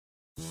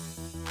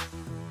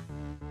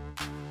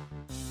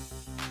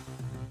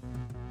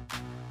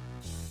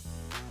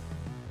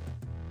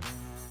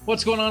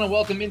What's going on, and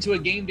welcome into a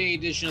game day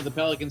edition of the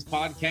Pelicans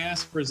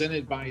podcast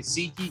presented by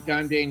SeatGeek.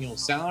 I'm Daniel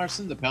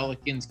Salerson. The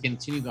Pelicans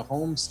continue the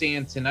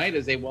homestand tonight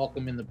as they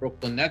welcome in the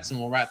Brooklyn Nets, and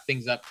we'll wrap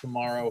things up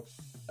tomorrow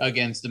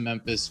against the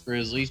Memphis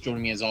Grizzlies.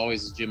 Joining me as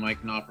always is Jim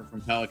Eichenhofer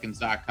from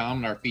Pelicans.com,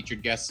 and our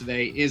featured guest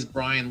today is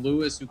Brian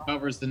Lewis, who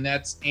covers the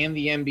Nets and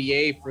the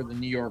NBA for the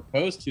New York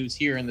Post, who's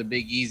here in the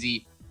Big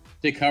Easy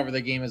to cover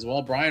the game as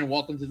well. Brian,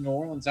 welcome to New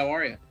Orleans. How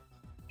are you?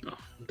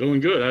 Doing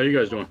good. How are you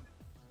guys doing?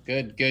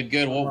 Good.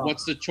 Well,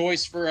 what's the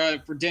choice for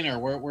dinner?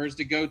 Where's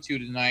the go-to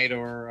tonight,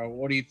 or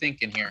what are you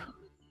thinking here?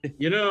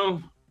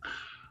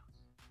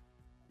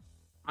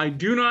 I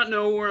do not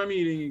know where I'm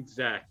eating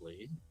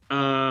exactly.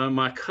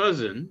 My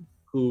cousin,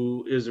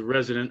 who is a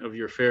resident of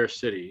your fair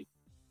city,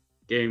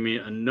 gave me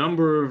a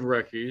number of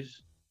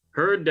recipes.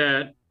 Heard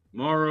that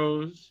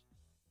Morrow's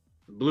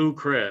Blue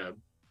Crab.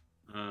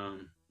 I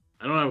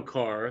don't have a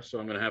car, so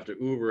I'm going to have to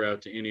Uber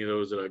out to any of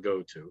those that I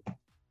go to.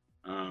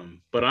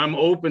 But I'm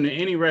open to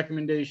any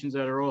recommendations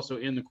that are also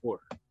in the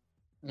quarter.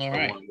 All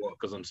right.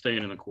 Because I'm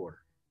staying in the quarter.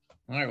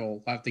 All right. Well,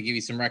 we'll have to give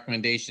you some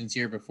recommendations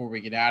here before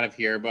we get out of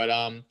here. But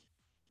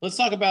let's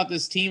talk about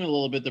this team a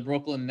little bit, the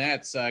Brooklyn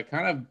Nets. What's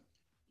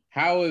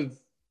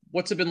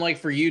it been like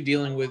for you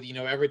dealing with,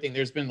 everything?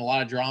 There's been a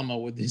lot of drama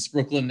with this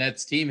Brooklyn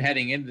Nets team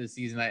heading into the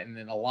season, and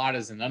then a lot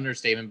is an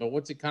understatement. But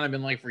what's it kind of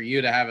been like for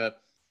you to have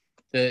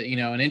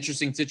an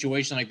interesting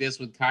situation like this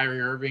with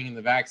Kyrie Irving and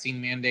the vaccine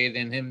mandate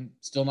and him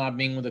still not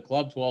being with the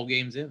club 12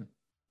 games in?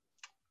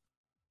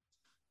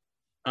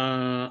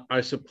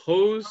 I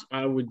suppose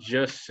I would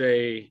just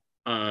say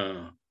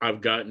I've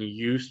gotten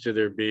used to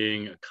there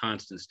being a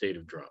constant state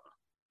of drama.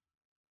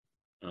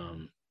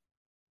 I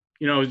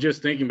was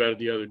just thinking about it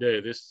the other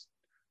day. This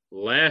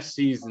last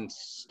season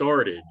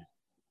started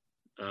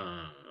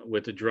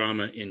with the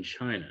drama in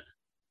China.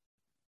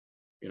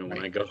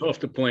 When I got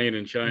off the plane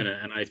in China,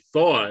 and I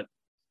thought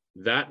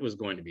that was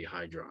going to be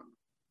high drama.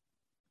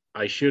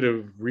 I should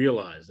have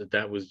realized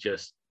that was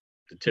just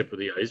the tip of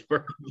the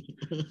iceberg.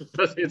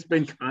 It's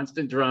been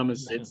constant drama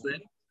since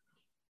then.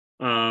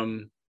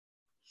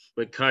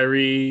 But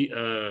Kyrie,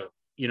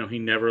 he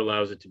never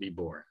allows it to be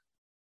boring.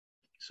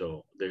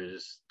 So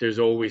there's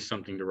always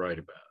something to write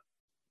about.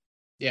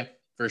 Yeah,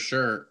 for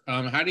sure.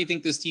 How do you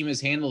think this team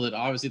has handled it?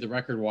 Obviously, the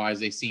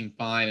record-wise, they seem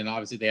fine, and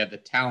obviously they have the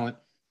talent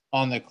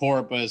on the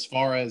court. But as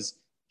far as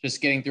just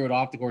getting through it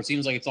off the court,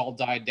 seems like it's all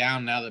died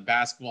down now that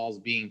basketball is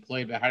being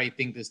played. But how do you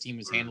think this team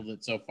has handled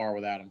it so far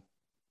without him?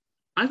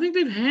 I think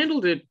they've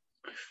handled it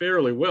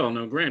fairly well.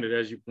 Now, granted,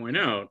 as you point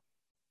out,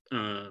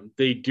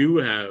 they do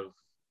have,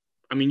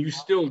 you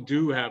still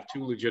do have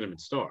two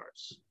legitimate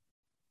stars,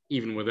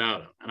 even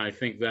without him. And I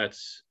think I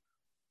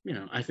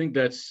think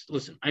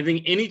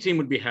any team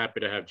would be happy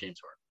to have James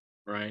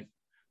Harden, right?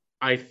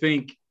 I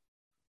think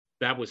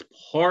that was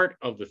part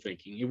of the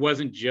thinking. It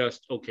wasn't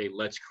just, okay,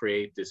 let's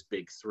create this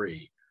big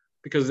three,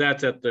 because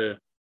that's at the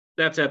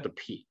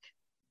peak,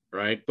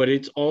 right? But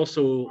it's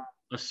also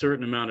a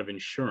certain amount of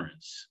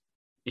insurance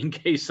in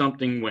case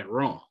something went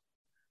wrong.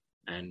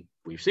 And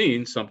we've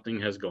seen something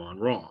has gone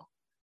wrong.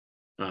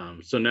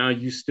 So now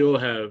you still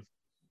have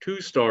two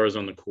stars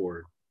on the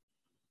court.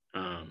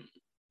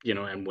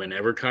 And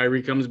whenever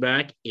Kyrie comes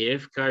back,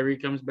 if Kyrie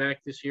comes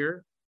back this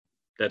year,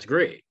 that's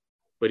great.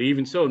 But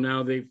even so,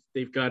 now they've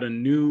got a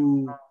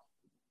new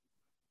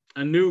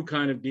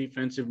kind of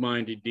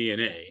defensive-minded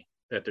DNA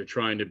that they're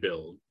trying to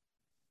build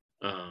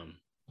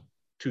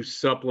to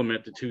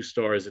supplement the two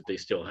stars that they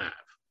still have.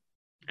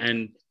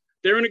 And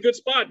they're in a good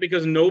spot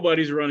because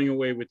nobody's running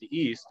away with the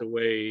East the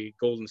way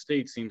Golden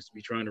State seems to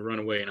be trying to run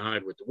away and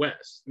hide with the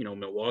West.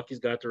 Milwaukee's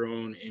got their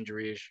own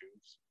injury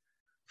issues.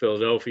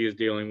 Philadelphia is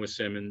dealing with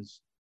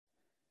Simmons.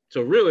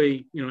 So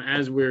really,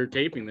 as we're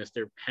taping this,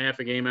 they're half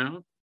a game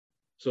out.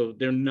 So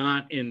they're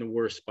not in the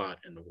worst spot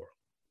in the world.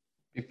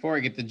 Before I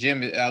get to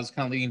Jim, I was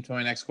kind of leading to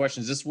my next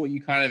question. Is this what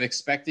you kind of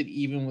expected,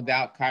 even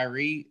without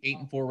Kyrie?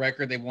 8-4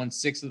 record. They've won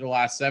 6 of their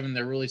last 7.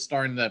 They're really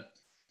starting to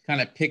kind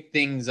of pick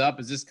things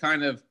up. Is this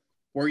kind of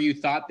where you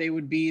thought they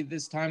would be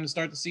this time to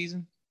start the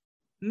season?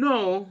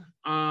 No,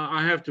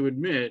 I have to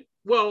admit.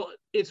 Well,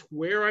 it's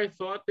where I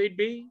thought they'd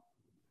be,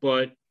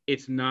 but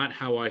it's not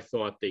how I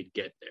thought they'd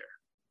get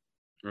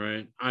there,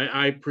 right?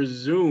 I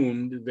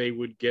presumed they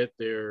would get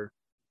there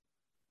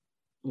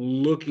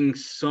looking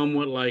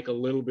somewhat like a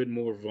little bit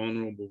more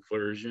vulnerable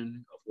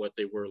version of what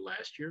they were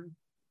last year.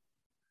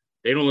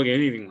 They don't look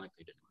anything like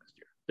they did last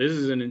year. This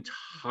is an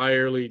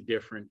entirely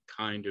different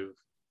kind of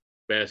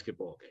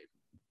basketball game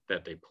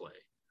that they play.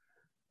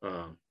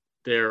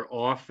 Their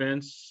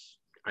offense,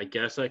 I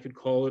guess I could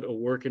call it a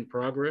work in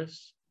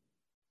progress,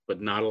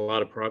 but not a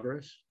lot of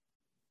progress.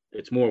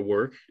 It's more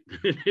work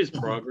than it is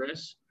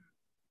progress.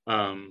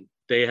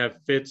 They have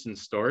fits and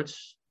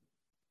starts.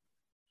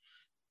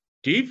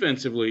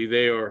 Defensively,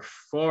 they are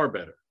far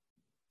better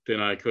than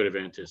I could have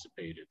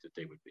anticipated that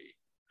they would be.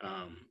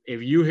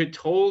 If you had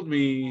told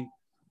me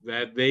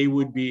that they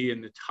would be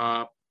in the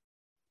top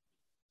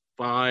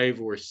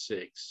 5 or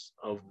 6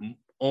 of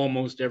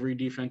almost every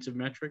defensive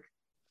metric,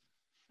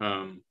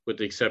 with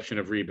the exception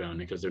of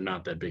rebounding, because they're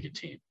not that big a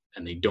team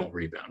and they don't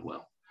rebound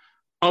well.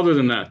 Other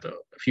than that, though,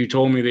 if you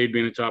told me they'd be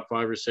in the top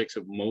 5 or 6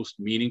 of most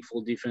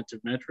meaningful defensive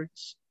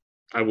metrics,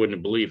 I wouldn't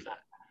have believed that.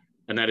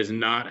 And that is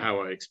not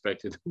how I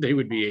expected they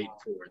would be 8-4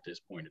 at this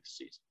point of the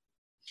season.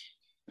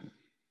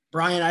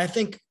 Brian, I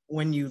think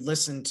when you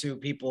listen to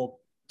people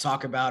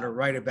talk about or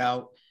write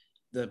about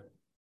the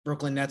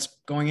Brooklyn Nets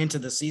going into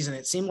the season,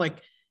 it seemed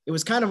like it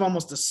was kind of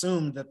almost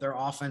assumed that their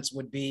offense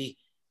would be,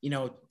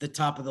 the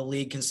top of the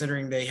league,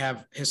 considering they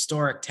have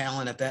historic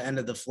talent at that end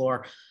of the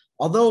floor.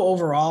 Although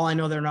overall, I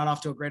know they're not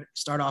off to a great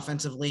start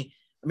offensively.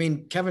 I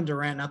mean, Kevin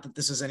Durant, not that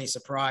this is any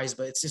surprise,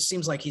 but it just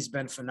seems like he's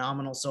been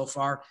phenomenal so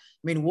far.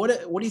 I mean, what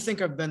do you think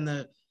have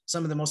been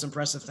some of the most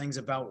impressive things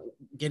about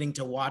getting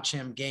to watch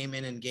him game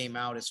in and game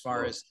out as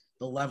far as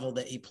the level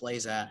that he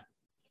plays at?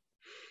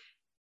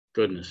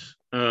 Goodness.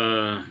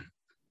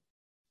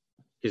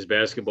 His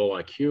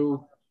basketball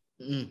IQ,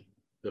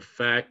 the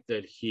fact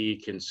that he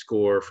can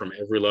score from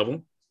every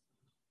level,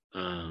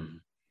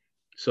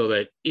 so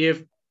that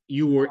if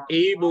you were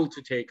able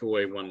to take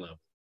away one level,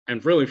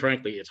 and really,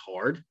 frankly, it's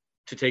hard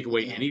to take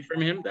away any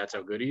from him. That's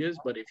how good he is.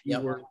 But if you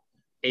were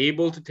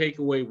able to take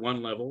away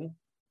one level,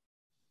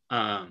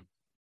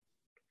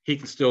 he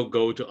can still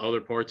go to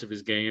other parts of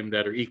his game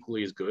that are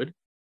equally as good.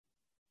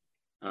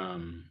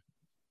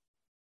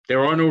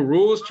 There are no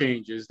rules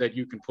changes that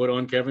you can put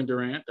on Kevin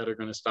Durant that are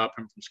going to stop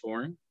him from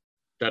scoring,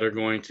 that are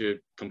going to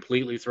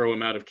completely throw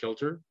him out of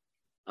kilter,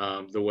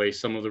 the way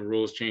some of the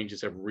rules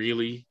changes have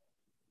really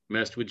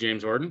messed with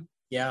James Harden.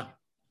 Yeah.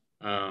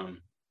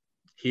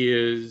 He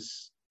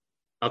is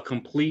a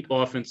complete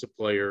offensive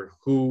player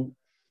who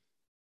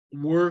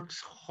works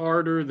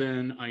harder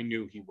than I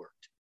knew he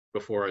worked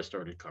before I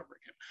started covering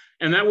him.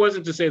 And that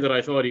wasn't to say that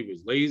I thought he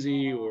was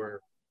lazy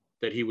or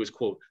that he was,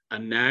 quote, a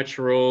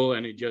natural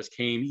and it just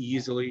came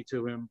easily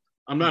to him.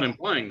 I'm not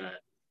implying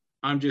that.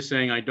 I'm just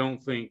saying I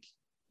don't think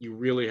you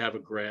really have a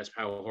grasp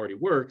how hard he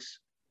works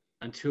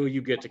until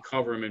you get to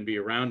cover him and be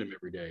around him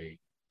every day.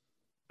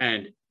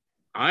 And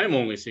I'm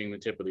only seeing the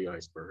tip of the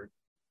iceberg.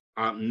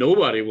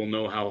 Nobody will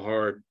know how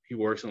hard he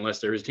works unless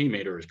they're his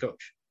teammate or his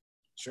coach.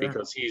 Sure.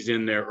 Because he's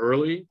in there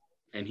early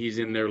and he's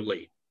in there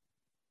late.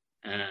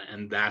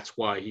 And that's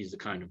why he's the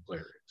kind of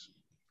player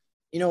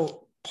he is.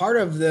 Part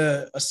of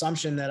the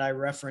assumption that I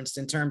referenced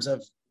in terms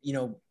of,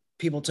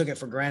 people took it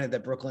for granted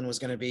that Brooklyn was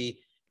going to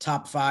be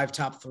top 5,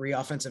 top 3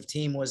 offensive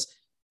team was,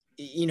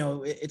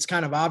 it's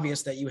kind of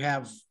obvious that you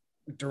have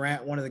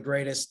Durant, one of the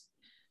greatest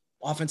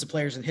offensive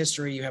players in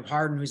history. You have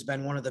Harden, who's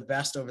been one of the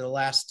best over the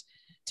last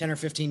 10 or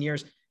 15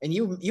 years. And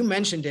you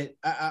mentioned it.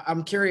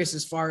 I'm curious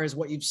as far as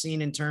what you've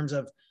seen in terms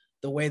of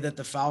the way that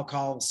the foul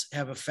calls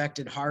have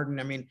affected Harden.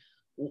 I mean,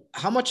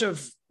 how much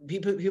of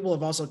people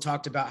have also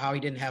talked about how he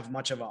didn't have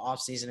much of an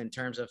offseason in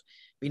terms of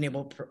being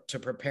able to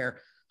prepare.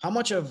 How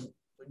much of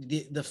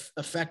the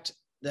effect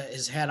that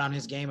has had on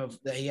his game of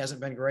that he hasn't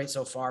been great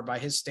so far by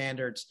his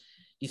standards,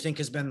 do you think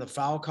has been the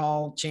foul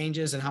call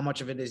changes, and how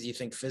much of it is you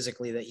think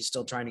physically that he's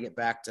still trying to get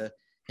back to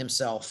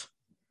himself?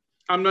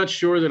 I'm not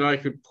sure that I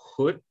could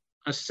put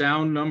a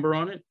sound number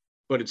on it,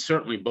 but it's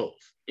certainly both.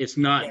 It's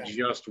not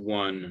just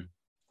one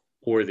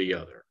or the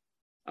other.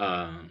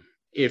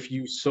 If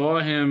you saw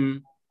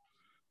him,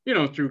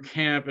 through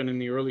camp and in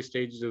the early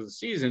stages of the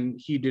season,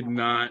 he did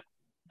not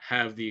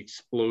have the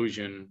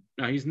explosion.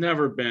 Now, he's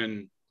never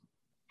been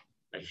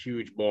a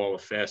huge ball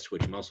of fast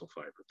twitch muscle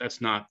fiber. That's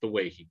not the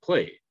way he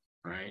played,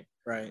 right?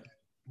 Right.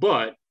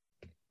 But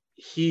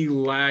he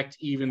lacked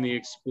even the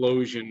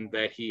explosion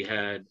that he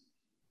had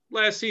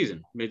last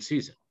season,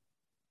 mid-season.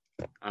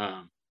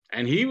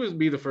 And he would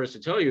be the first to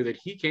tell you that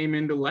he came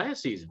into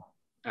last season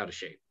out of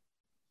shape,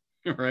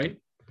 right?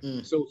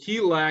 So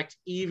he lacked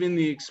even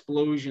the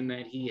explosion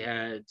that he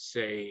had,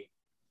 say,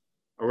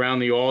 around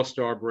the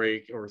All-Star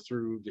break or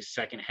through the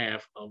second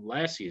half of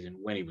last season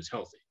when he was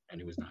healthy and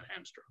he was not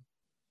hamstrung.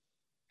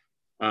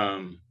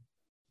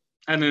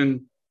 And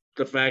then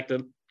the fact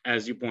that,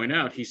 as you point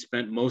out, he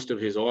spent most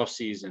of his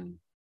offseason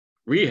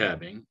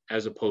rehabbing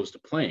as opposed to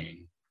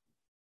playing.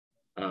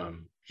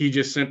 He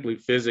just simply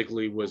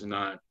physically was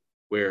not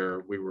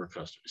where we were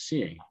accustomed to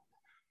seeing.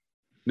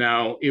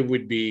 Now, it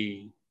would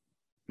be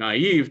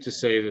naive to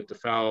say that the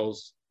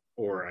fouls,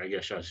 or I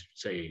guess I should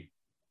say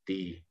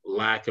the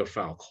lack of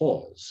foul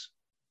calls,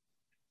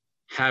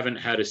 haven't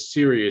had a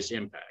serious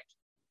impact.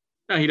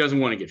 Now, he doesn't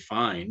want to get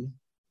fined,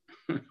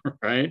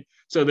 right?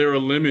 So there are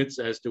limits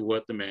as to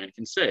what the man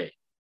can say,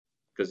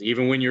 because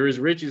even when you're as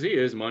rich as he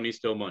is, money's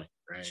still money,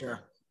 right?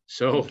 Sure.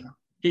 So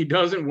he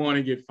doesn't want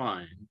to get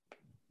fined.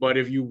 But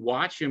if you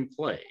watch him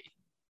play,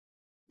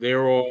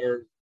 there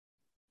are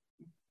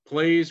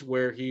plays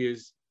where he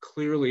is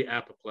clearly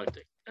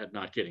apoplectic at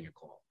not getting a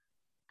call.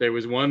 There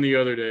was one the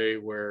other day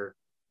where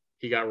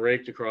he got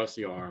raked across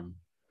the arm,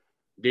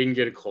 didn't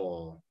get a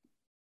call,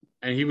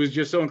 and he was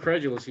just so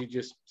incredulous, he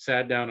just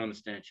sat down on the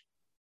stanchion,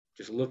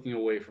 just looking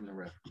away from the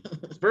ref.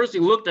 First he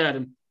looked at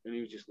him, and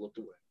he just looked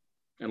away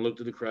and looked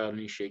at the crowd, and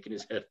he's shaking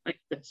his head like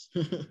this.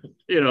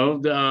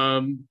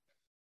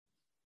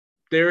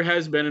 There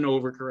has been an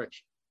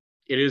overcorrection.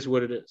 It is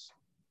what it is.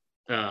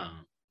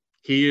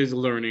 He is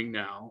learning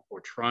now,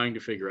 or trying to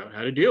figure out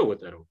how to deal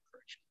with that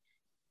overcorrection.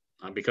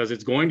 because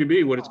it's going to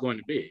be what it's going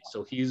to be.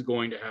 So he's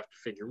going to have to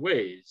figure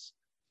ways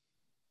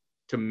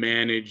to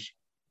manage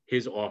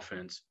his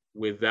offense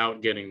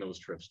without getting those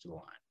trips to the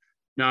line.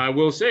 Now, I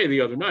will say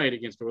the other night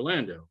against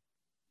Orlando,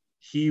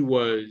 he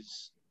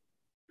was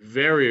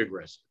very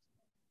aggressive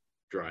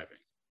driving,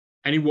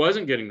 and he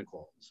wasn't getting the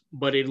calls,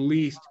 but at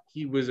least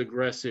he was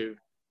aggressive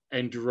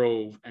and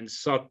drove and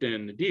sucked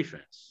in the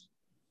defense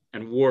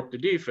and warped the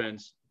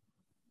defense,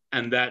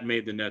 and that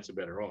made the Nets a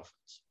better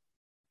offense.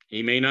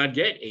 He may not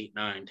get 8,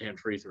 9, 10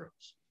 free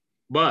throws,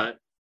 but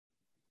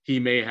he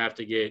may have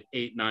to get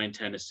 8, 9,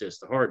 10 assists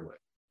the hard way.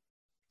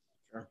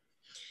 Sure.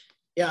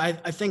 Yeah,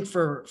 I think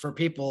for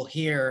people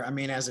here, I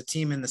mean, as a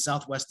team in the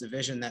Southwest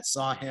Division that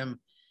saw him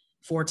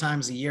 4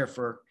 times a year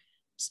for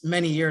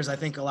many years, I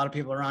think a lot of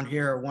people around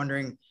here are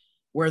wondering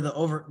where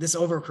this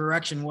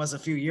overcorrection was a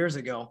few years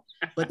ago.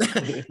 But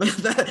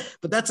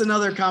but that's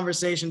another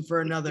conversation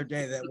for another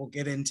day that we'll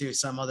get into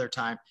some other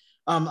time.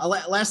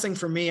 Last thing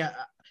for me,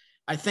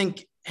 I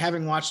think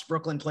having watched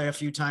Brooklyn play a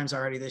few times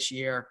already this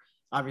year,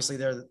 obviously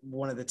they're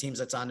one of the teams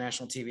that's on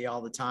national TV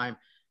all the time.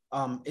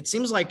 It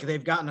seems like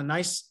they've gotten a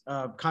nice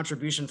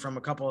contribution from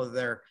a couple of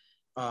their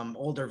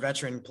older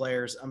veteran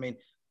players. I mean,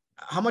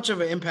 how much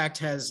of an impact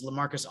has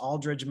LaMarcus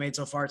Aldridge made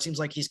so far? It seems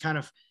like he's kind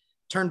of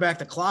turned back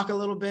the clock a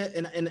little bit.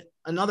 And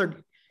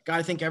another guy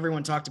I think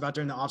everyone talked about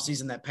during the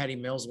offseason, that Patty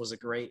Mills was a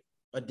great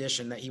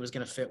addition, that he was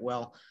going to fit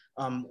well.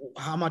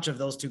 How much of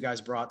those two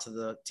guys brought to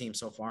the team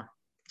so far?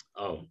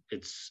 Oh,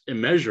 it's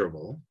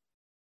immeasurable.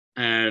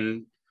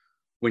 And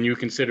when you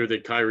consider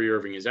that Kyrie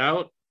Irving is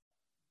out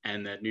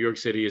and that New York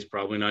City is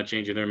probably not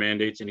changing their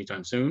mandates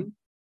anytime soon,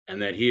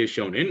 and that he has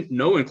shown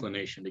no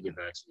inclination to get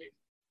vaccinated,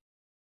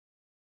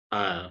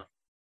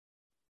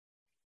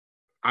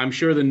 I'm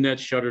sure the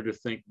Nets shudder to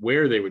think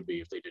where they would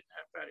be if they didn't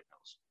have Patty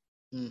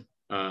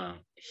Mills.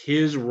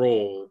 His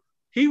role,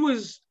 he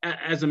was,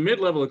 as a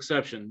mid-level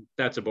exception,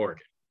 that's a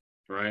bargain,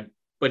 right?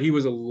 But he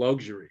was a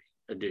luxury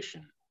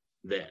addition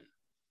then.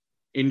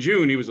 In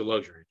June, he was a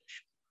luxury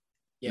addition.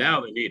 Yeah.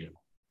 Now they need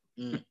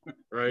him,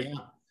 right?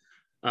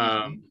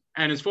 Yeah.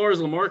 And as far as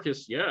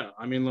LaMarcus, yeah,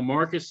 I mean,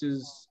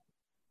 LaMarcus's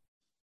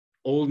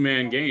old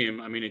man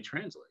game, I mean, it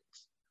translates.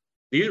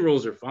 These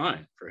roles are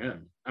fine for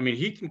him. I mean,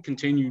 he can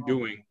continue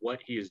doing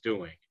what he is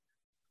doing.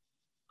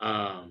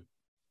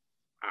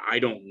 I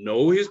don't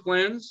know his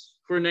plans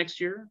for next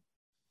year,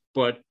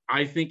 but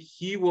I think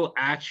he will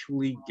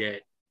actually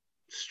get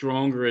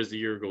stronger as the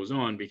year goes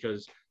on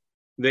because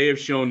they have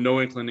shown no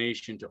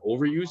inclination to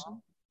overuse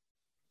him.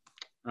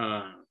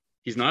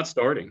 He's not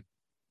starting.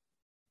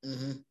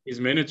 His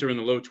minutes are in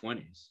the low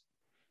 20s.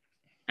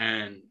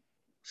 And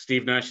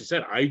Steve Nash has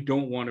said, I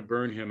don't want to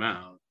burn him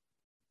out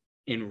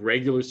in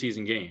regular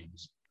season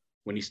games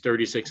when he's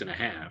 36 and a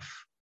half.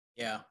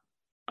 Yeah.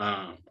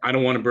 I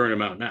don't want to burn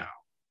him out now.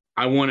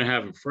 I want to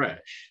have him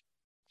fresh.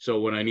 So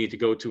when I need to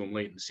go to him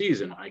late in the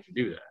season, I can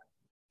do that.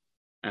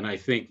 And I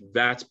think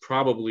that's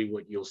probably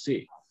what you'll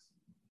see.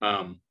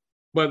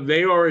 But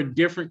they are a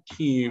different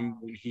team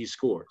when he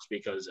scores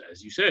because,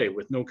 as you say,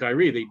 with no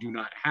Kyrie, they do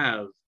not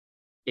have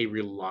a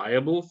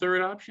reliable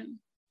third option.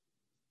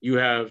 You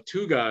have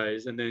 2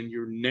 guys, and then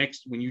your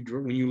next, when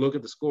you look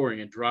at the scoring,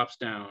 it drops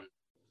down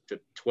to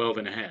 12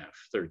 and a half,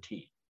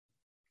 13,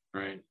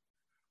 right?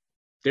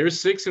 They're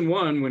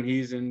 6-1 when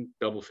he's in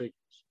double figures,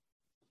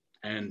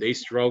 and they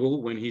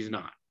struggle when he's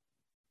not.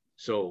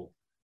 So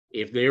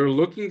if they're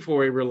looking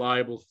for a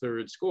reliable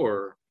third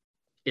scorer,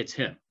 it's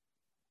him.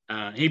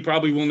 He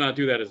probably will not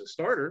do that as a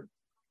starter.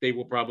 They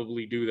will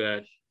probably do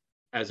that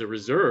as a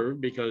reserve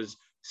because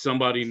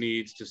somebody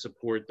needs to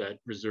support that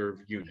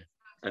reserve unit,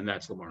 and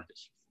that's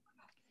LaMarcus.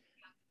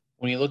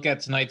 When you look at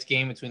tonight's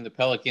game between the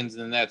Pelicans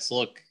and the Nets,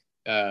 for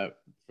the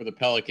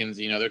Pelicans,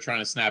 you know, they're trying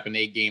to snap an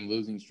 8-game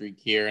losing streak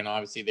here, and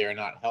obviously they're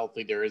not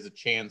healthy. There is a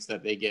chance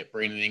that they get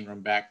Brandon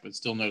Ingram back, but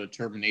still no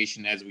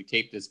determination as we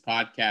tape this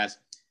podcast.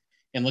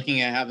 And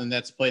looking at how the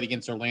Nets played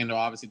against Orlando,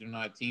 obviously they're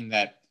not a team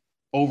that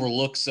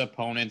overlooks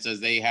opponents, as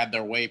they had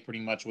their way pretty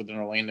much with an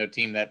Orlando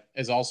team that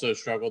has also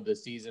struggled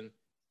this season.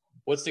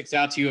 What sticks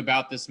out to you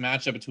about this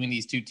matchup between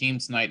these two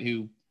teams tonight,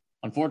 who,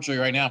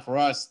 unfortunately right now for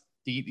us,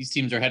 these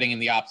teams are heading in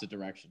the opposite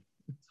direction?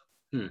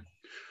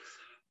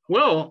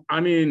 Well,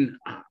 I mean,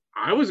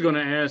 I was going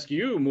to ask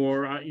you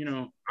more. I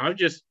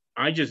just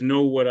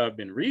know what I've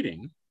been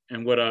reading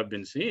and what I've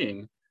been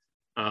seeing.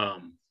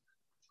 I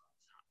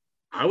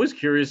was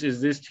curious,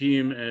 is this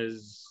team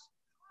as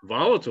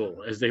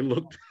volatile as they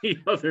looked the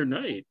other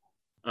night?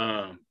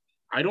 I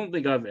don't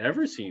think I've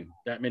ever seen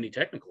that many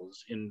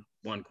technicals in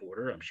one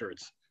quarter. I'm sure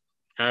it's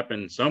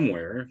happened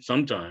somewhere,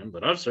 sometime,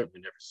 but I've certainly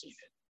never seen it.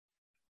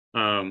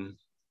 I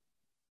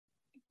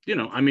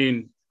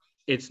mean,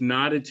 it's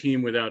not a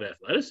team without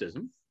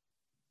athleticism.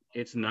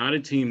 It's not a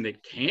team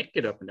that can't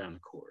get up and down the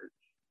court.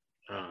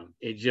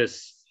 It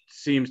just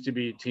seems to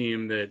be a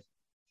team that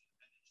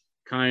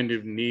kind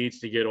of needs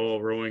to get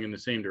all rowing in the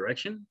same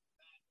direction.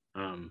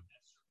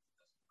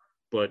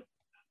 But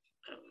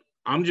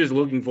I'm just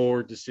looking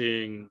forward to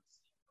seeing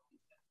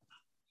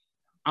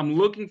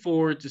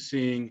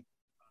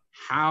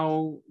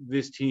how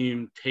this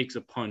team takes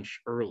a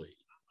punch early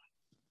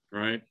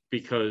right?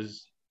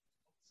 Because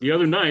the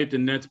other night, the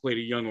Nets played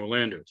a young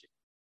Orlando team.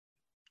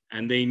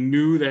 And they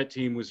knew that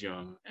team was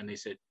young. And they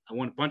said, I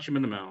want to punch them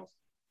in the mouth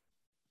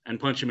and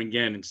punch them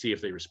again and see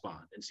if they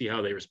respond and see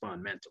how they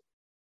respond mentally.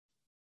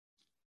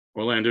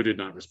 Orlando did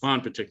not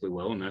respond particularly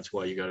well, and that's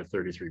why you got a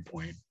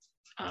 33-point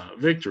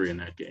victory in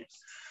that game.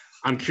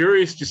 I'm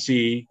curious to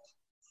see,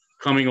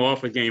 coming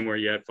off a game where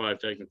you had 5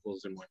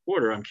 technicals in one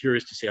quarter, I'm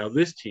curious to see how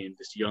this team,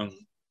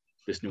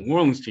 this New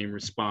Orleans team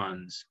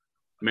responds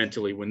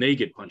mentally when they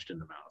get punched in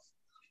the mouth.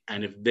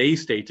 And if they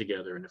stay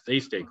together and if they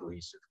stay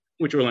cohesive,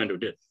 which Orlando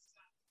did.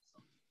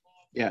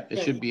 Yeah,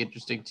 it should be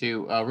interesting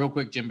too. Real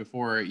quick, Jim,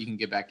 before you can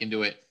get back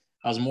into it,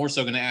 I was more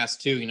so going to ask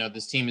too,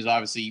 this team is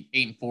obviously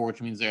 8-4,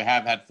 which means they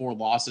have had 4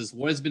 losses.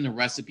 What has been the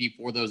recipe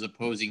for those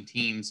opposing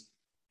teams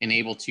and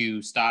able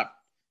to stop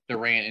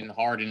Durant and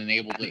Harden and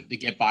able to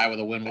get by with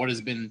a win? What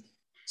has been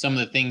some of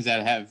the things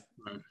that have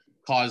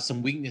caused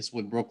some weakness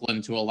with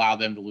Brooklyn to allow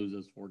them to lose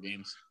those 4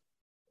 games?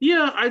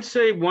 Yeah, I'd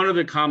say one of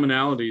the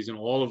commonalities in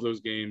all of those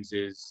games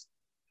is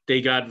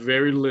they got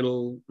very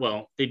little.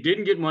 Well, they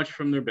didn't get much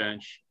from their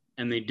bench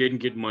and they didn't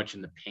get much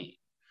in the paint.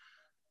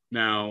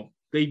 Now,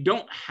 they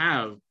don't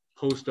have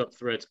post-up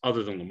threats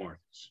other than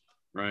LaMarcus,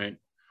 right?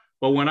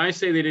 But when I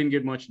say they didn't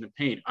get much in the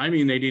paint, I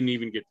mean they didn't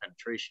even get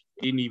penetration.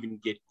 They didn't even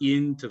get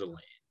into the lane,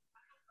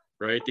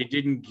 right? They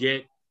didn't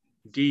get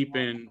deep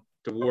in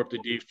to warp the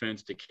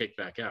defense to kick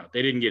back out.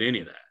 They didn't get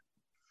any of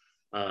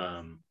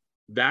that.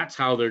 That's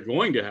how they're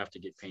going to have to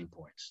get paint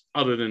points,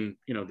 other than,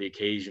 the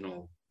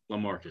occasional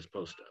LaMarcus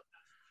post-up.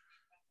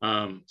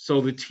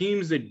 So the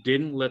teams that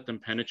didn't let them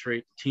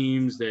penetrate,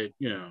 teams that,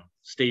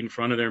 stayed in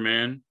front of their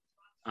man,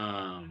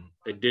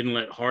 that didn't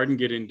let Harden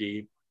get in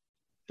deep,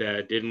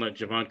 that didn't let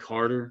Javon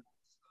Carter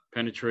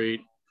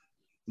penetrate,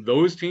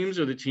 those teams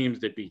are the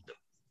teams that beat them.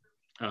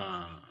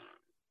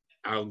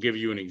 I'll give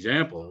you an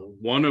example.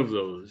 One of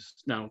those,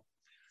 now,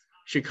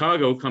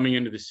 Chicago coming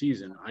into the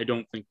season, I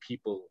don't think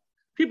people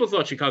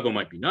thought Chicago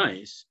might be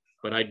nice,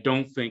 but I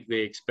don't think they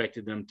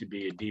expected them to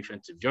be a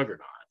defensive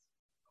juggernaut.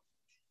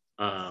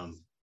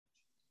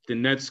 The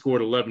Nets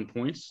scored 11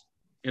 points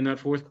in that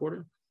fourth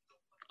quarter.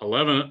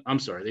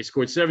 They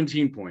scored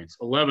 17 points.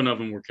 11 of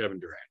them were Kevin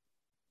Durant.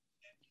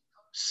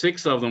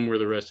 6 of them were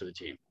the rest of the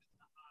team.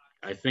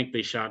 I think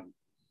they shot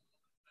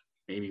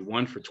maybe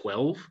 1 for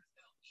 12.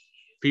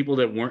 People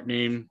that weren't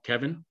named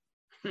Kevin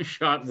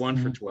shot 1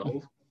 for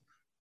 12.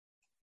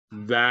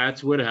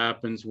 That's what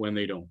happens when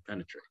they don't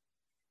penetrate.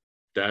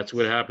 That's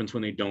what happens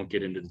when they don't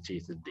get into the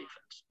teeth of the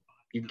defense.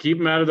 You keep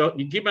them out of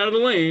the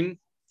lane,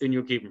 then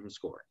you'll keep them from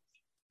scoring.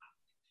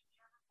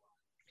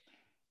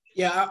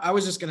 Yeah, I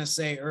was just going to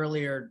say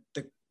earlier,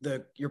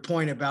 your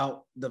point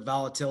about the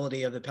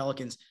volatility of the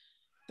Pelicans,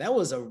 that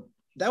was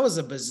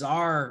a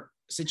bizarre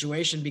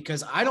situation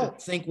because I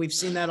don't think we've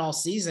seen that all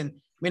season.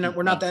 I mean,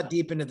 we're not that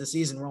deep into the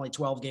season. We're only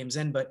 12 games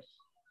in, but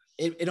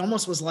it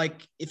almost was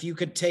like if you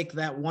could take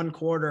that one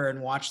quarter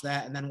and watch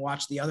that and then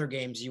watch the other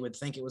games, you would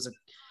think it was a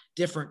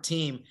different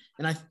team.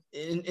 And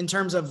in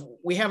terms of,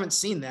 we haven't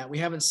seen that. We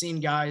haven't seen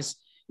guys,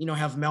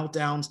 have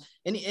meltdowns.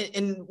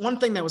 And one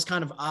thing that was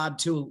kind of odd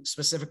too,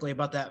 specifically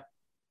about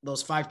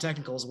those 5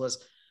 technicals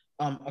was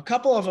a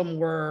couple of them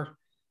were,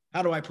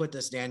 how do I put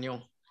this,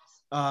 Daniel?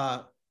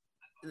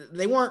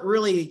 They weren't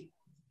really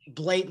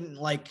blatant,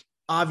 like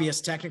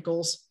obvious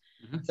technicals.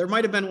 Mm-hmm. There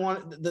might've been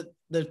one,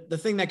 the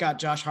thing that got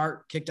Josh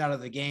Hart kicked out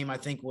of the game, I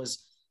think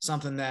was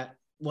something that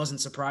wasn't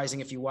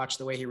surprising if you watch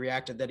the way he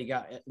reacted, that he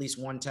got at least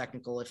 1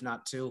 technical, if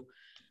not 2.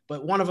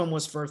 But one of them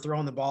was for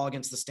throwing the ball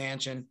against the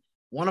stanchion.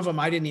 One of them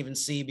I didn't even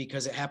see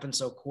because it happened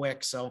so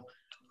quick. So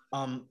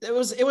it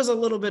was a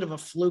little bit of a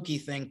fluky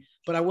thing.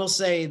 But I will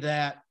say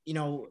that,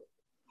 you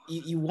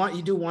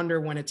do wonder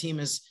when a team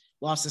has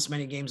lost this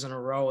many games in a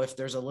row, if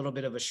there's a little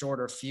bit of a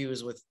shorter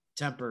fuse with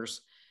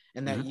tempers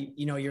and that,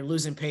 mm-hmm. You're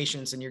losing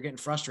patience and you're getting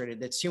frustrated.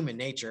 That's human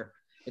nature.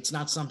 It's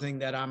not something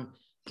that I'm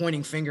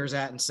pointing fingers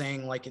at and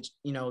saying like, it's,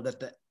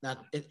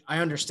 I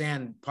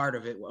understand part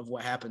of it, of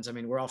what happens. I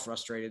mean, we're all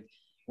frustrated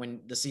when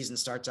the season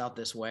starts out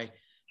this way,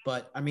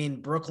 but I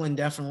mean, Brooklyn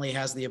definitely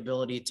has the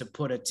ability to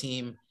put a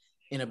team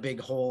in a big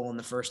hole in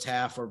the first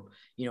half or,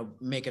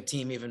 make a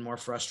team even more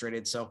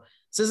frustrated. So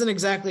this isn't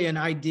exactly an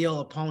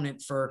ideal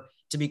opponent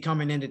to be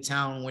coming into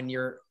town when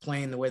you're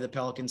playing the way the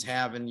Pelicans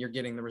have and you're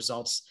getting the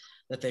results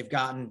that they've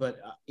gotten. But,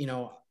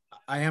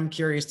 I am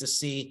curious to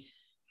see,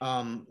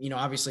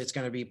 obviously it's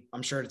going to be,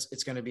 I'm sure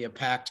it's going to be a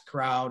packed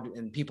crowd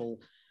and people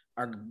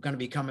are going to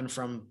be coming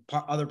from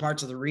other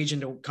parts of the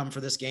region to come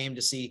for this game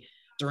to see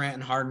Durant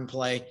and Harden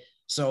play.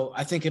 So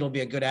I think it'll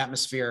be a good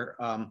atmosphere.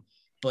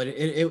 But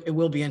it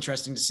will be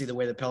interesting to see the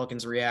way the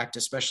Pelicans react,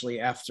 especially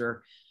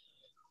after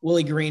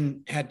Willie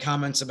Green had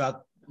comments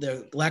about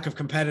the lack of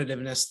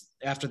competitiveness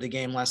after the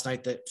game last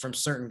night, that from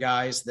certain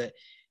guys that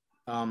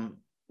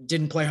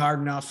didn't play hard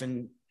enough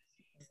and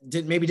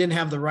didn't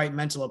have the right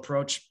mental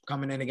approach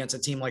coming in against a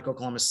team like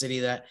Oklahoma City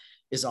that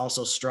is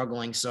also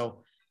struggling.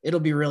 So it'll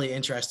be really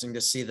interesting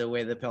to see the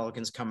way the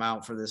Pelicans come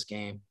out for this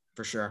game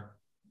for sure.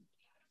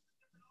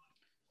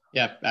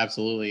 Yeah,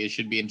 absolutely. It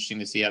should be interesting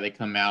to see how they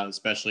come out,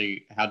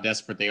 especially how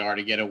desperate they are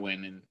to get a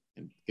win. And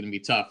going to be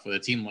tough with a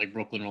team like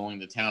Brooklyn rolling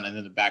to town and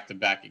then the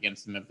back-to-back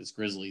against the Memphis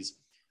Grizzlies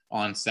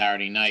on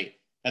Saturday night.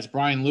 That's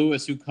Brian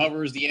Lewis, who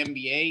covers the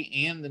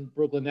NBA and the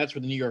Brooklyn Nets for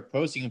the New York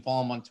Post. You can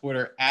follow him on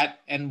Twitter at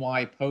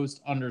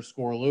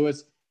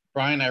NYPost_Lewis.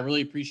 Brian, I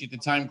really appreciate the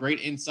time. Great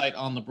insight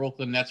on the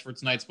Brooklyn Nets for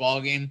tonight's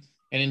ball game,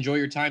 and enjoy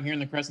your time here in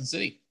the Crescent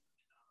City.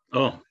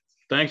 Oh,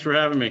 thanks for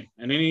having me.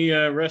 And any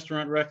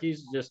restaurant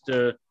recce's, just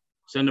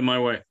send them my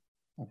way.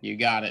 You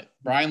got it.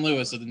 Brian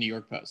Lewis of the New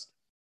York Post.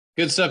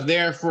 Good stuff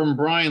there from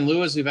Brian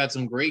Lewis. We've had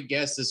some great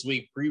guests this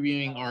week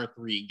previewing our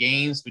 3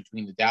 games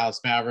between the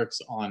Dallas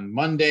Mavericks on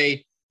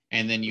Monday,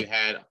 and then you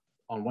had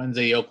on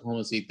Wednesday, the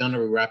Oklahoma City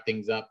Thunder. We wrap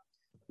things up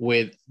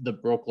with the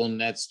Brooklyn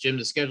Nets. Jim,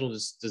 the schedule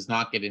just does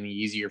not get any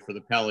easier for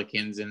the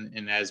Pelicans.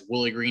 And as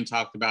Willie Green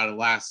talked about it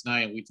last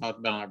night, we talked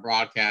about on our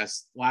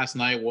broadcast, Wednesday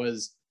night,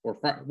 was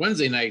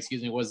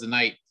the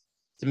night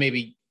to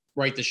maybe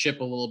right the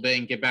ship a little bit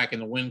and get back in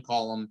the win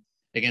column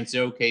against the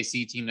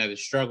OKC team that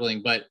is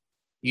struggling. But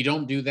you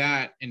don't do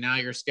that, and now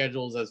your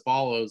schedule is as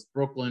follows: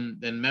 Brooklyn,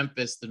 then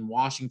Memphis, then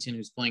Washington,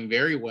 who's playing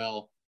very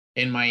well,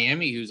 and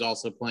Miami, who's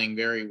also playing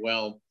very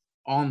well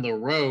on the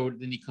road.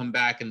 Then you come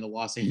back and the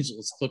Los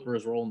Angeles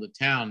Clippers roll into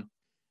town.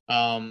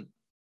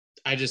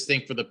 I just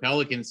think for the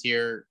Pelicans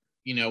here,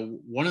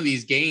 one of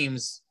these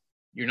games,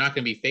 you're not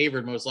going to be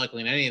favored most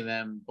likely in any of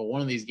them, but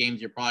one of these games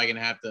you're probably going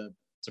to have to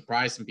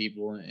surprise some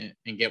people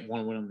and get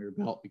one win under your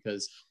belt,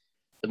 because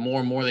the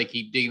more and more they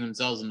keep digging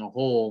themselves in the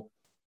hole,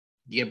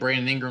 you get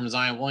Brandon Ingram,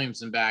 Zion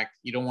Williamson back.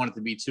 You don't want it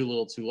to be too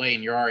little too late.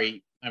 And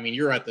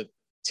you're at the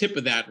tip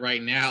of that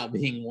right now,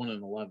 being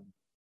 1-11.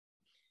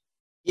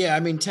 Yeah.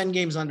 10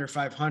 games under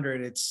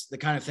 500. It's the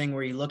kind of thing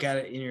where you look at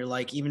it and you're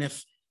like, even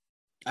if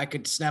I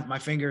could snap my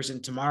fingers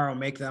and tomorrow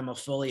make them a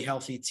fully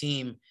healthy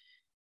team,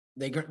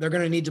 they're going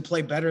to need to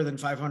play better than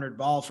 500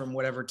 ball from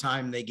whatever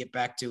time they get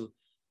back to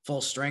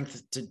full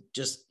strength to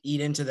just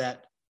eat into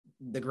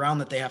the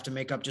ground that they have to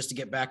make up just to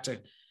get back to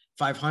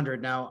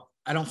 500. Now,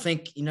 I don't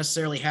think you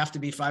necessarily have to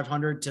be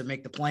 500 to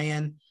make the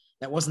play-in.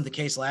 That wasn't the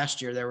case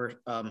last year. There were,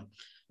 I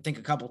think,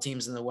 a couple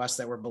teams in the West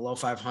that were below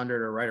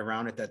 500 or right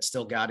around it that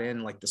still got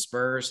in, like the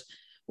Spurs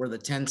were the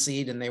 10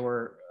 seed and they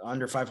were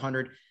under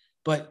 500.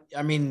 But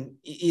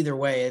either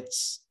way,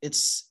 it's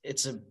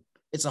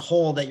a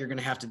hole that you're going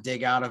to have to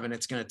dig out of, and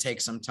it's going to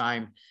take some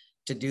time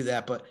to do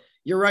that. But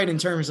you're right in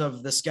terms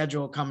of the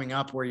schedule coming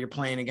up, where you're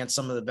playing against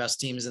some of the best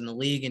teams in the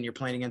league, and you're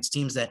playing against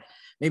teams that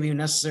maybe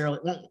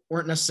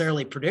weren't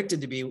necessarily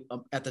predicted to be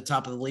at the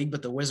top of the league,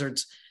 but the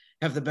Wizards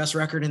have the best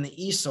record in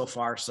the East so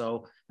far.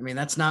 So,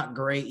 that's not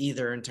great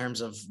either in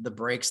terms of the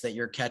breaks that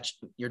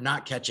you're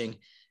not catching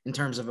in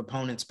terms of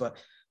opponents. But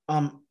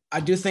I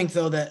do think,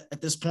 though, that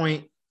at this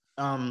point,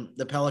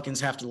 the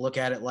Pelicans have to look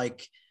at it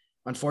like,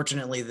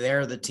 unfortunately,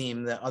 they're the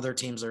team that other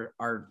teams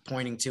are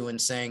pointing to and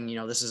saying,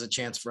 this is a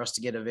chance for us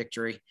to get a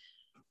victory.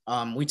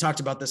 We talked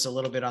about this a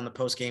little bit on the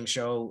post-game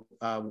show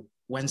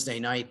Wednesday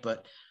night,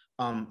 but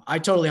I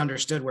totally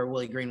understood where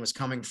Willie Green was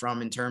coming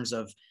from in terms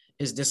of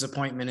his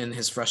disappointment and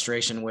his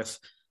frustration with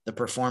the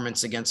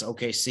performance against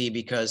OKC,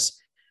 because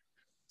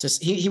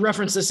he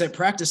referenced this at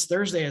practice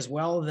Thursday as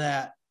well,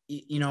 that,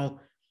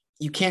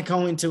 you can't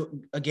go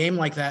into a game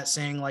like that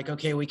saying like,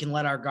 okay, we can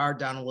let our guard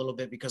down a little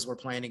bit because we're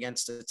playing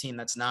against a team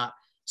that's not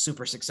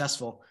super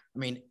successful.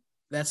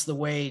 That's the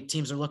way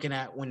teams are looking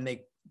at when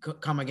they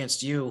come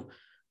against you.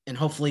 And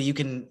hopefully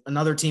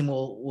another team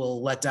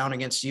will let down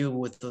against you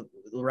with the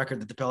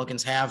record that the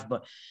Pelicans have.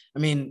 But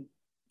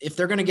if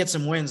they're going to get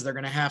some wins, they're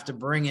going to have to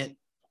bring it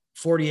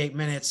 48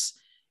 minutes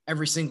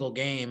every single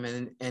game,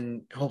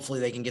 and hopefully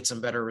they can get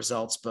some better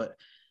results. But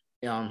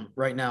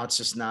right now it's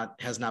just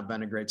has not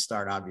been a great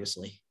start,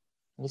 obviously.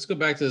 Let's go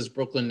back to this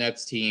Brooklyn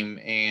Nets team,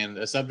 and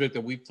a subject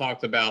that we've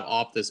talked about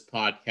off this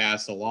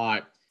podcast a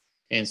lot,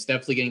 and it's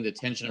definitely getting the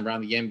attention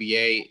around the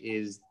NBA,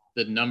 is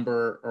the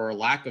number or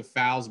lack of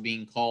fouls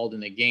being called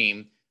in a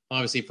game.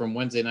 Obviously, from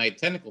Wednesday night,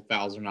 technical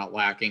fouls are not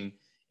lacking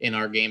in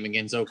our game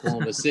against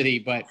Oklahoma City.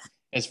 But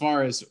as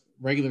far as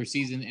regular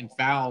season and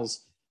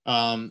fouls,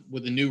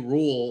 with the new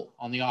rule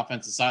on the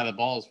offensive side of the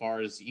ball, as far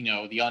as,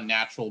 the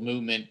unnatural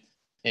movement,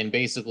 and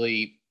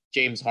basically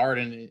James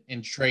Harden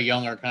and Trae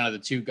Young are kind of the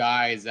two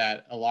guys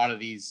that a lot of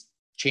these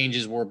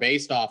changes were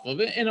based off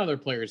of, and other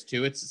players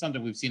too. It's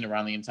something we've seen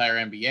around the entire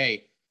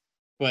NBA.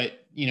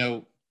 But,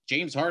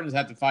 James Harden's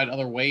had to find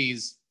other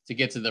ways to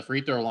get to the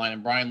free throw line,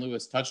 and Brian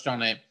Lewis touched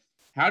on it.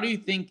 How do you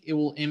think it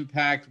will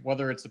impact,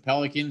 whether it's the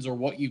Pelicans or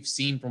what you've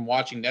seen from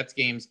watching Nets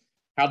games,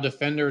 how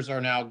defenders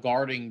are now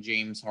guarding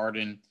James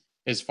Harden,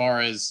 as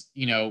far as,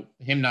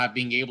 him not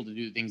being able to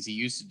do the things he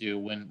used to do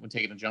when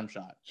taking a jump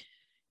shot?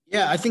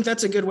 Yeah, I think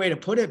that's a good way to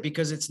put it,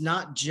 because it's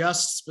not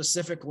just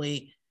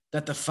specifically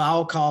that the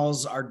foul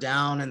calls are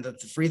down and that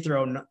the free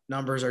throw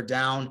numbers are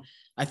down.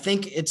 I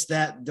think it's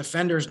that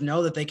defenders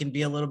know that they can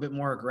be a little bit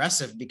more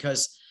aggressive,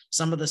 because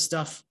some of the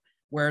stuff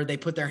where they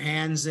put their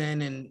hands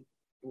in and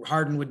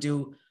Harden would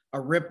do a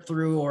rip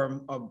through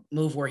or a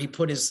move where he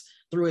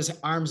threw his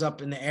arms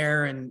up in the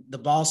air and the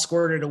ball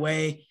squirted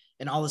away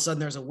and all of a sudden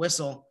there's a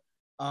whistle.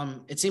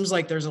 It seems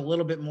like there's a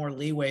little bit more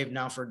leeway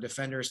now for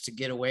defenders to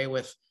get away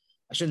with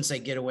I shouldn't say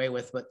get away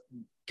with, but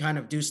kind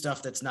of do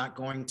stuff that's not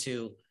going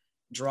to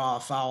draw a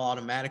foul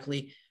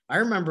automatically. I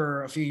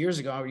remember a few years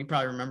ago, you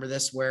probably remember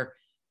this, where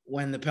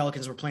when the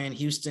Pelicans were playing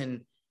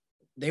Houston,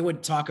 they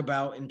would talk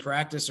about in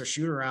practice or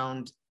shoot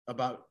around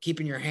about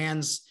keeping your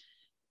hands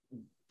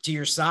to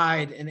your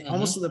side, and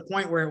almost to the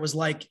point where it was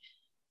like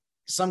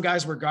some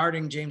guys were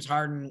guarding James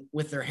Harden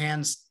with their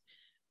hands,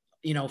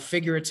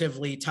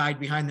 figuratively tied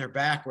behind their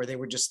back, where they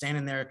were just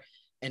standing there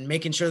and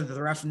making sure that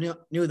the ref knew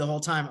the whole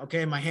time,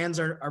 okay, my hands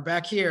are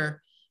back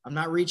here. I'm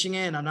not reaching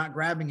in. I'm not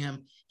grabbing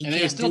him. And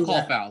they still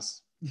call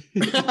fouls.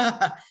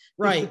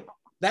 Right.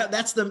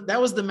 That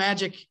was the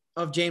magic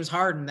of James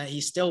Harden, that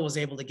he still was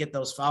able to get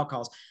those foul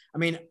calls. I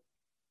mean,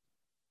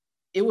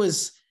 it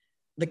was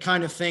the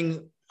kind of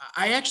thing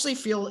I actually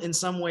feel in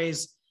some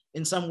ways,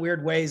 in some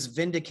weird ways,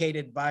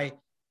 vindicated by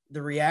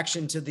the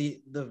reaction to the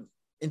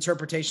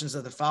interpretations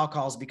of the foul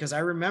calls, because I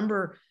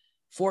remember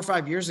 4 or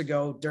 5 years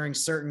ago during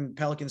certain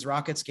Pelicans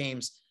Rockets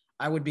games,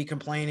 I would be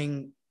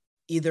complaining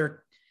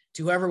either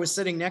to whoever was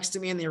sitting next to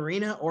me in the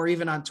arena or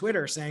even on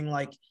Twitter saying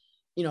like,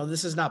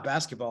 this is not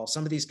basketball.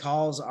 Some of these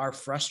calls are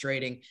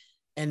frustrating.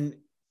 And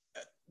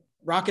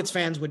Rockets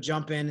fans would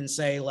jump in and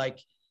say like,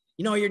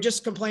 you're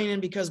just complaining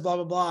because blah,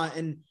 blah, blah.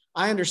 And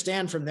I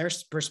understand from their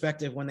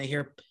perspective when they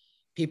hear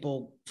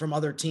people from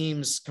other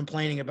teams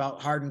complaining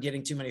about Harden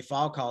getting too many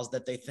foul calls,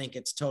 that they think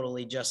it's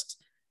totally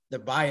just the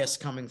bias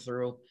coming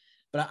through.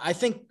 But I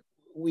think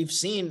we've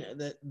seen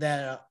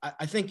that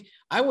I think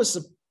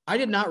I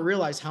did not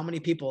realize how many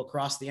people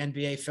across the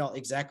NBA felt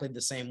exactly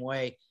the same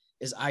way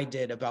as I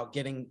did about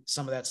getting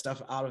some of that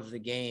stuff out of the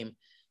game.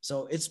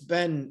 So it's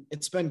been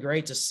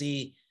great to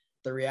see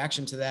the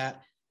reaction to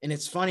that. And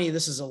it's funny,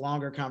 this is a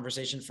longer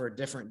conversation for a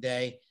different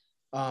day.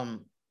 Sometimes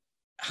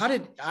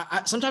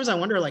I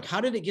wonder, like,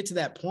 how did it get to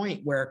that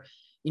point where,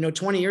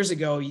 20 years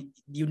ago,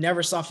 you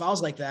never saw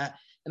fouls like that.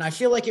 And I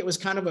feel like it was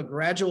kind of a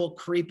gradual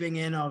creeping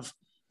in of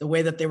the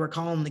way that they were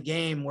calling the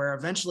game, where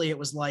eventually it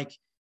was like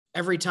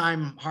every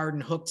time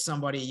Harden hooked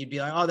somebody, you'd be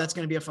like, oh, that's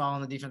going to be a foul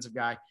on the defensive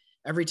guy.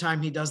 Every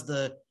time he does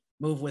the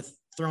move with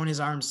throwing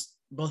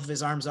both of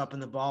his arms up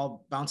and the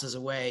ball bounces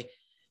away,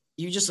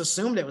 you just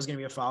assumed it was going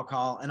to be a foul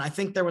call. And I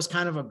think there was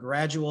kind of a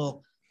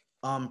gradual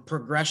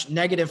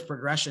negative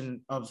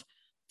progression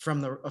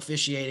from the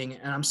officiating.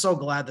 And I'm so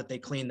glad that they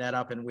cleaned that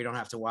up and we don't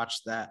have to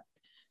watch that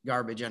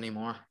garbage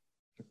anymore.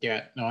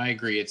 Yeah, no, I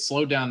agree. It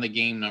slowed down the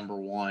game, number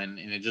one,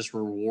 and it just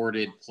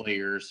rewarded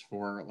players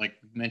for, like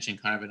you mentioned,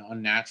 kind of an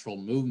unnatural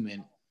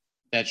movement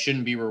that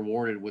shouldn't be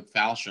rewarded with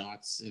foul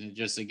shots. And it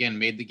just, again,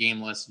 made the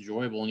game less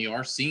enjoyable. And you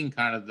are seeing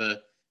kind of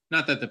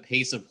not that the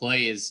pace of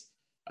play is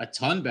a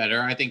ton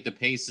better. I think the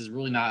pace is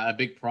really not a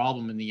big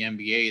problem in the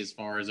NBA as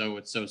far as,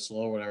 it's so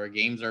slow or whatever.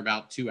 Games are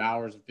about 2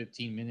 hours and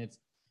 15 minutes.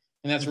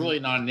 And that's really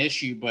not an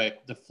issue,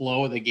 but the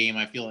flow of the game,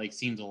 I feel like,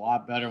 seems a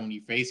lot better when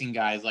you're facing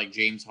guys like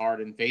James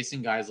Harden,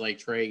 facing guys like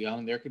Trae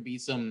Young. There could be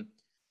some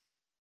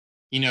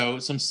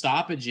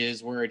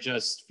stoppages where it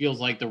just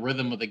feels like the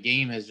rhythm of the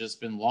game has just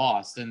been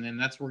lost. And then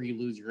that's where you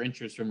lose your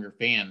interest from your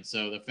fans.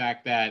 So the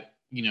fact that,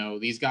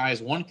 these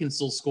guys, one, can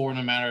still score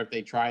no matter if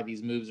they try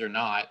these moves or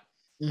not.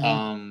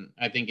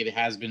 I think it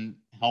has been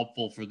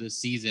helpful for this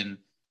season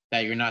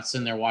that you're not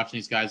sitting there watching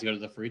these guys go to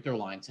the free throw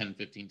line 10,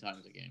 15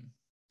 times a game.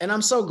 And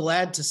I'm so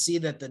glad to see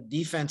that the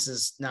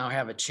defenses now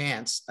have a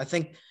chance. I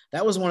think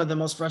that was one of the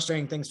most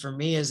frustrating things for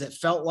me, is it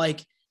felt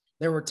like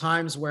there were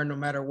times where no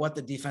matter what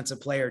the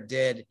defensive player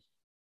did,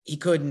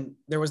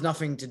 there was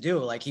nothing to do.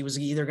 Like, he was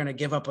either going to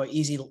give up an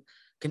easy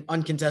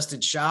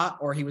uncontested shot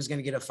or he was going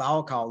to get a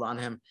foul called on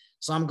him.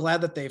 So I'm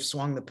glad that they've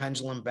swung the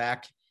pendulum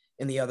back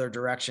in the other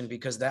direction,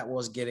 because that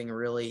was getting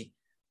really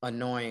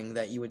annoying,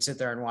 that you would sit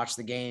there and watch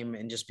the game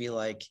and just be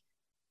like,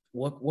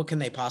 what can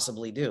they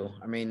possibly do?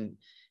 I mean,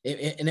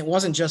 and it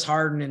wasn't just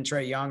Harden and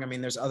Trae Young. I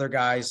mean, there's other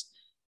guys.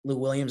 Lou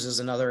Williams is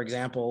another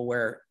example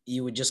where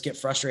you would just get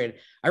frustrated.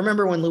 I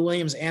remember when Lou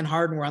Williams and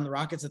Harden were on the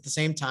Rockets at the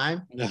same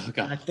time. Oh,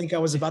 and I think I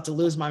was about to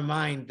lose my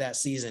mind that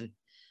season,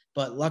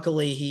 but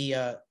luckily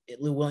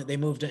they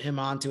moved him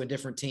on to a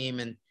different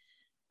team, and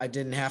I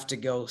didn't have to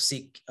go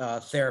seek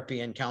therapy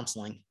and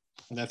counseling.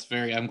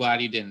 I'm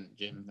glad you didn't,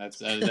 Jim. That's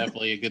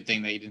definitely a good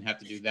thing that you didn't have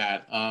to do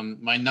that.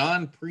 My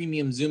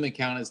non-premium Zoom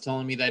account is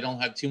telling me that I don't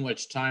have too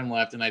much time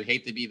left, and I'd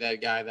hate to be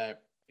that guy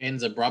that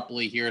ends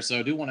abruptly here. So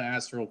I do want to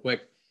ask real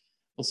quick.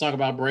 Let's talk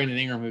about Brandon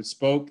Ingram, who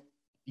spoke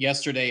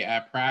yesterday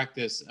at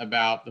practice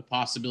about the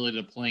possibility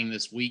of playing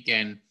this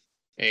weekend.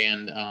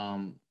 And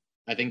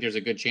I think there's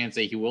a good chance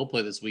that he will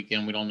play this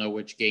weekend. We don't know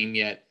which game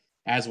yet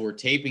as we're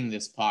taping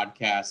this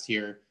podcast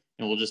here.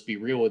 And we'll just be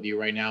real with you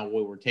right now.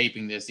 While we're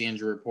taping this, the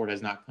injury report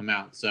has not come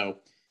out. So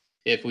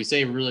if we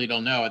say we really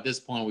don't know, at this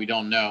point, we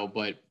don't know,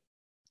 but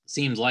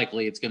seems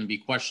likely it's going to be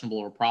questionable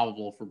or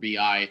probable for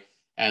BI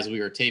as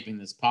we are taping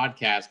this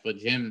podcast. But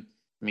Jim,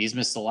 I mean, he's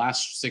missed the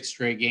last 6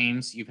 straight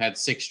games. You've had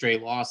 6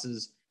 straight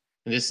losses.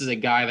 And this is a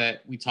guy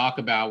that we talk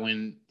about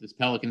when this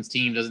Pelicans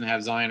team doesn't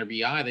have Zion or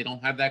BI. They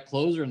don't have that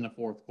closer in the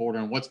fourth quarter.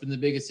 And what's been the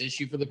biggest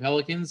issue for the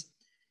Pelicans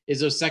is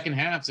those second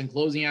halves and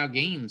closing out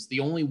games. The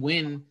only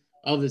win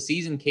of the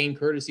season came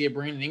courtesy of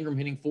Brandon Ingram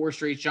hitting 4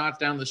 straight shots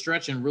down the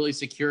stretch and really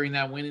securing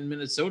that win in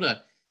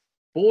Minnesota.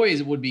 Boys,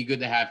 it would be good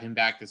to have him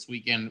back this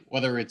weekend,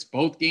 whether it's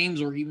both games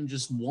or even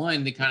just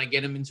one to kind of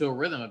get him into a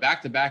rhythm. A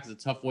back-to-back is a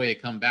tough way to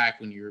come back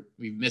when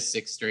we've missed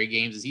 6 straight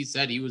games. As he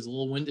said, he was a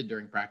little winded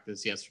during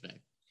practice yesterday.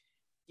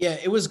 Yeah,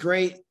 it was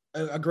great.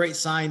 A great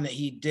sign that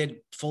he did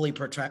fully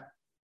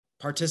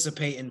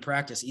participate in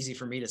practice. Easy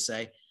for me to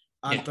say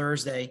on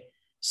Thursday.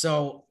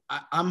 So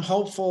I'm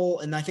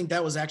hopeful. And I think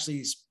that was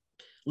actually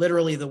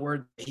literally the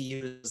word he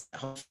used.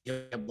 Hopefully he'll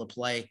be able to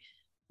play,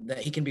 that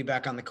he can be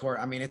back on the court.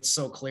 I mean, it's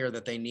so clear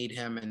that they need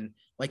him. And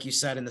like you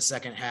said, in the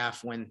second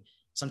half, when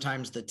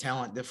sometimes the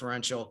talent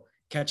differential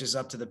catches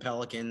up to the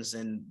Pelicans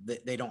and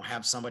they don't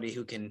have somebody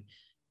who can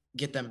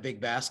get them big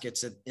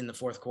baskets in the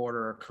fourth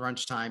quarter or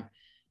crunch time,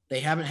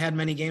 they haven't had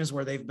many games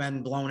where they've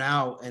been blown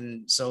out.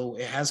 And so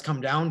it has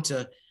come down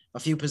to a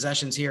few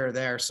possessions here or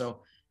there.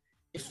 So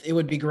it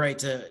would be great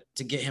to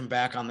get him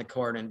back on the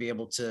court and be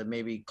able to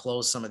maybe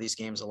close some of these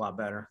games a lot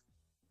better.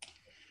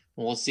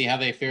 Well, we'll see how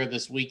they fare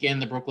this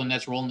weekend. The Brooklyn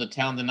Nets roll into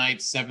town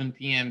tonight, 7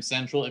 p.m.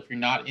 Central. If you're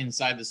not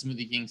inside the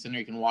Smoothie King Center,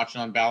 you can watch it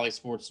on Bally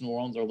Sports New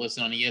Orleans or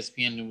listen on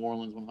ESPN New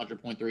Orleans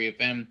 100.3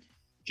 FM.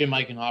 Jim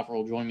Eichenhofer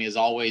will join me as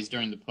always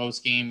during the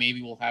post game.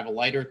 Maybe we'll have a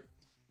lighter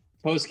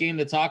post game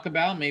to talk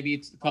about. Maybe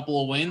it's a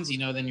couple of wins.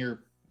 Then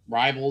your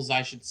rivals,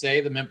 I should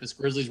say, the Memphis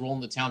Grizzlies roll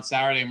into town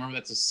Saturday. Remember,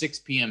 that's a 6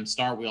 p.m.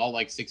 start. We all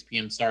like 6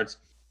 p.m. starts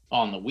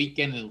on the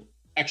weekend, an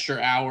extra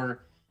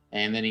hour.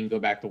 And then you can go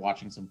back to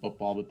watching some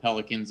football, the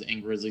Pelicans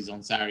and Grizzlies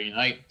on Saturday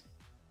night.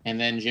 And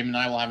then Jim and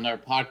I will have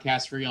another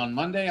podcast for you on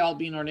Monday. I'll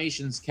be in our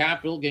nation's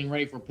capital getting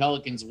ready for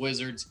Pelicans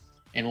Wizards,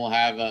 and we'll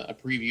have a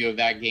preview of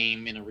that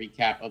game and a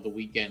recap of the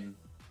weekend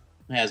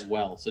as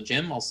well. So,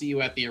 Jim, I'll see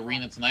you at the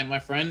arena tonight, my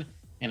friend,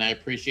 and I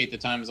appreciate the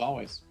time as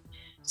always.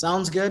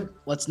 Sounds good.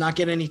 Let's not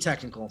get any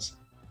technicals.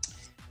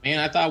 Man,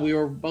 I thought we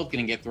were both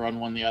going to get thrown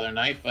one the other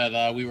night,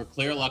 but we were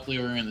clear. Luckily,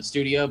 we were in the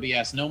studio. But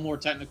yes, no more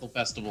technical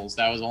festivals.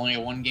 That was only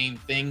a one-game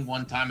thing,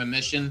 one-time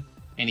admission,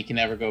 and he can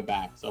never go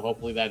back. So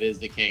hopefully that is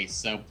the case.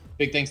 So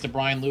big thanks to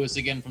Brian Lewis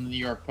again from the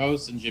New York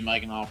Post and Jim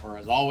Eichenhofer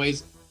as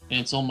always. And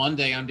until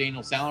Monday, I'm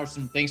Daniel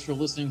Salerson. Thanks for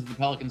listening to the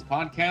Pelicans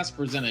podcast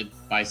presented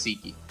by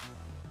SeatGeek.